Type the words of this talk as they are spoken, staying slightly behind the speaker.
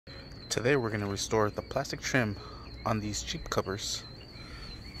Today we're going to restore the plastic trim on these Jeep covers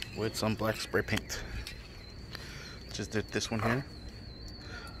with some black spray paint. Just did this one here.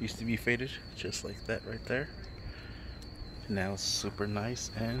 Used to be faded just like that right there. Now it's super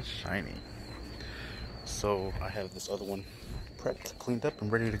nice and shiny. So I have this other one prepped, cleaned up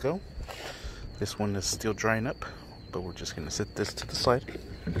and ready to go. This one is still drying up, but we're just going to set this to the side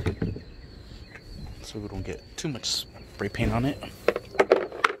so we don't get too much spray paint on it.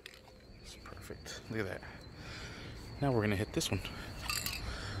 It's perfect. Look at that. Now we're going to hit this one.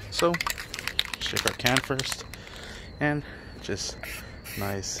 So shake our can first and just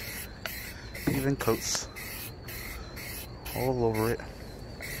nice even coats all over it.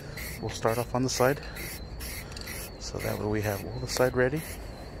 We'll start off on the side, so that way we have all the side ready.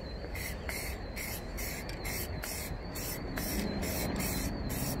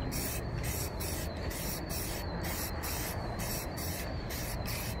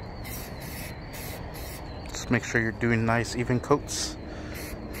 Just make sure you're doing nice even coats.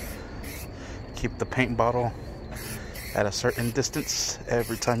 Keep the paint bottle at a certain distance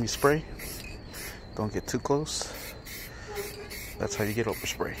every time you spray. Don't get too close. That's how you get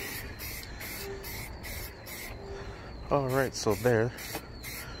overspray. Alright, so there,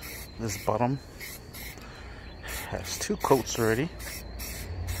 this bottom has 2 coats already.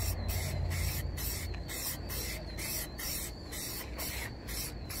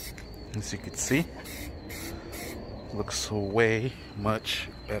 As you can see, looks way much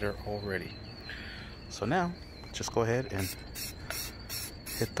better already. So now, just go ahead and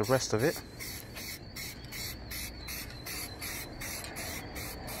hit the rest of it.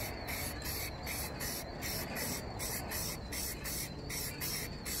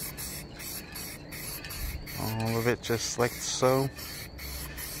 All of it just like so.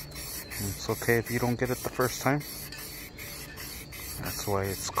 It's okay if you don't get it the first time. That's why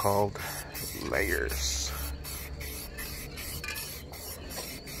it's called layers.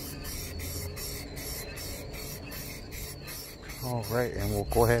 Alright, and we'll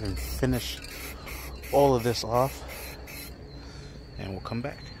go ahead and finish all of this off and we'll come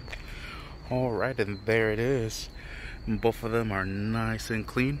back. Alright, and there it is. Both of them are nice and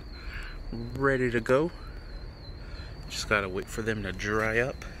clean, ready to go. Just gotta wait for them to dry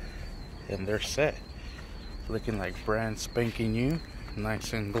up and they're set. Looking like brand spanking new,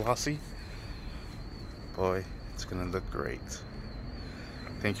 nice and glossy. Boy, it's gonna look great.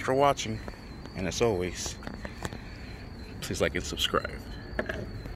 Thank you for watching, and as always, please like and subscribe.